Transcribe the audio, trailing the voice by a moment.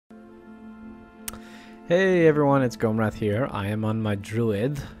Hey everyone, it's Gomirath here. I am on my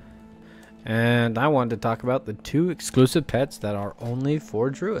druid, and I wanted to talk about the two exclusive pets that are only for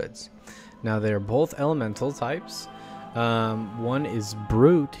druids. Now they're both elemental types. One is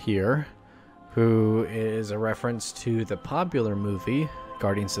Brute here, who is a reference to the popular movie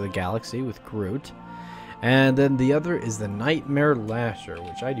Guardians of the Galaxy with Groot. And then the other is the Nightmare Lasher,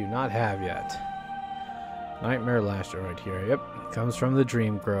 which I do not have yet. Nightmare Lasher right here. Yep, comes from the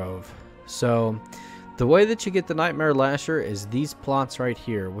Dream Grove. So the way that you get the Nightmare Lasher is these plots right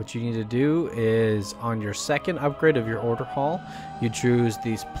here. What you need to do is on your second upgrade of your order hall, you choose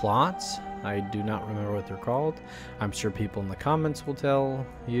these plots. I do not remember what they're called. I'm sure people in the comments will tell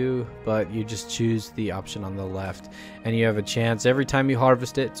you, but you just choose the option on the left, and you have a chance every time you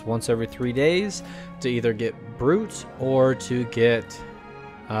harvest it. It's once every 3 days to either get Brute or to get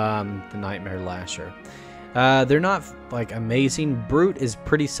the Nightmare Lasher. They're not like amazing. Brute is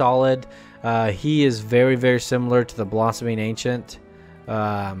pretty solid. He is very, very similar to the Blossoming Ancient. You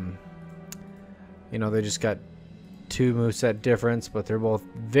know, they just got two moveset difference, but they're both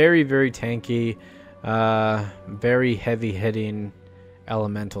very, very tanky, very heavy hitting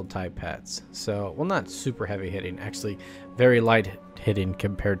elemental type pets. So, well, not super heavy hitting, actually very light hitting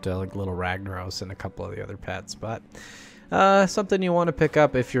compared to like little Ragnaros and a couple of the other pets, but something you want to pick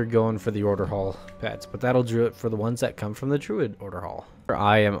up if you're going for the order hall pets. But that'll do it for the ones that come from the druid order hall.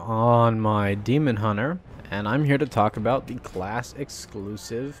 I am on my demon hunter, and I'm here to talk about the class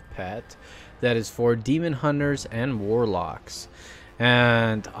exclusive pet that is for demon hunters and warlocks.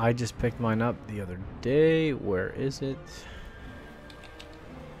 And I just picked mine up the other day. Where is it?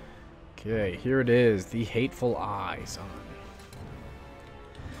 Okay, here it is, the Hateful Eyes.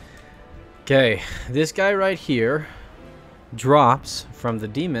 Okay, this guy right here drops from the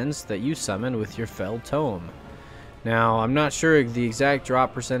demons that you summon with your Felled Tome. Now, I'm not sure the exact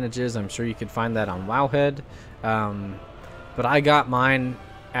drop percentages. I'm sure you could find that on Wowhead. But I got mine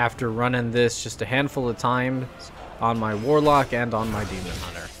after running this just a handful of times on my Warlock and on my Demon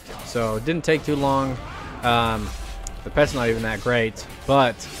Hunter. So it didn't take too long. The pet's not even that great,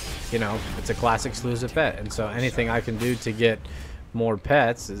 but, you know, it's a class exclusive pet. And so anything I can do to get more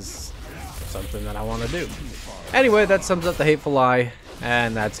pets is something that I want to do. Anyway, that sums up the Hateful Eye,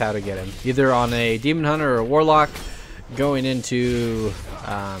 and that's how to get him. Either on a Demon Hunter or a Warlock, going into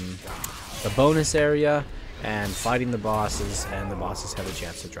the bonus area and fighting the bosses, and the bosses have a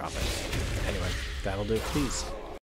chance to drop it. Anyway, that'll do it, please.